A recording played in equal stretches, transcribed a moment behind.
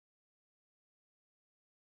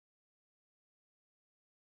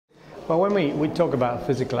Well, when we talk about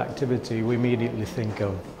physical activity, we immediately think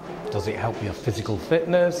of, does it help your physical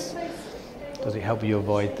fitness? Does it help you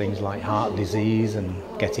avoid things like heart disease and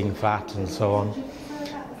getting fat and so on?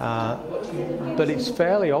 But it's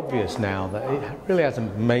fairly obvious now that it really has a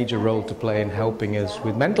major role to play in helping us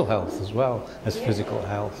with mental health as well as physical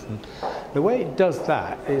health. And the way it does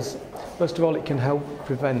that is, first of all, it can help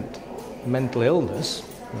prevent mental illness.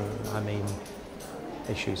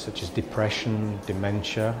 Issues such as depression,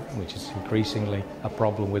 dementia, which is increasingly a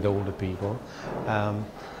problem with older people,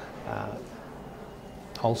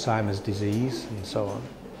 Alzheimer's disease and so on.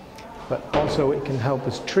 But also it can help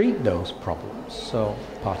us treat those problems, so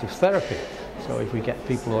part of therapy. So if we get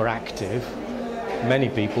people who are active, many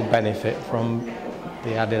people benefit from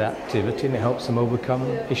the added activity, and it helps them overcome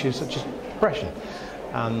issues such as depression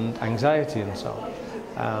and anxiety and so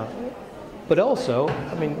on. But also,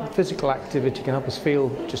 physical activity can help us feel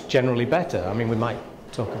just generally better. We might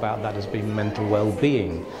talk about that as being mental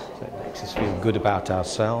well-being. So it makes us feel good about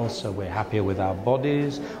ourselves, so we're happier with our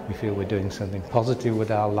bodies, we feel we're doing something positive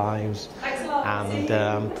with our lives, and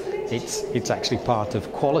it's actually part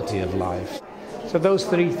of quality of life. So those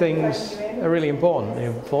three things are really important. The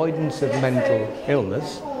avoidance of mental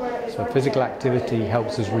illness, so physical activity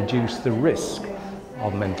helps us reduce the risk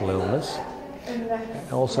of mental illness.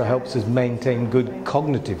 It also helps us maintain good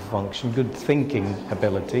cognitive function, good thinking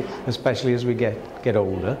ability, especially as we get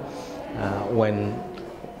older, when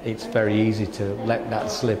it's very easy to let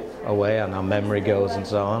that slip away and our memory goes and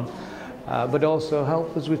so on. But also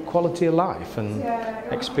help us with quality of life and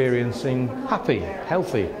experiencing happy,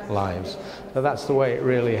 healthy lives. So that's the way it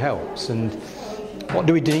really helps. And what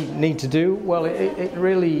do we need to do? Well, it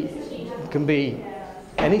really can be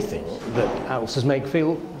anything that helps us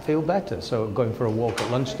feel better. So going for a walk at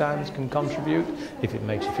lunchtimes can contribute if it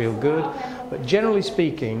makes you feel good. But generally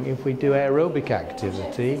speaking, if we do aerobic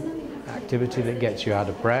activity that gets you out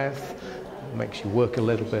of breath, makes you work a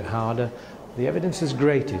little bit harder, the evidence is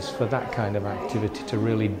greatest for that kind of activity to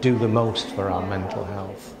really do the most for our mental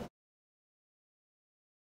health.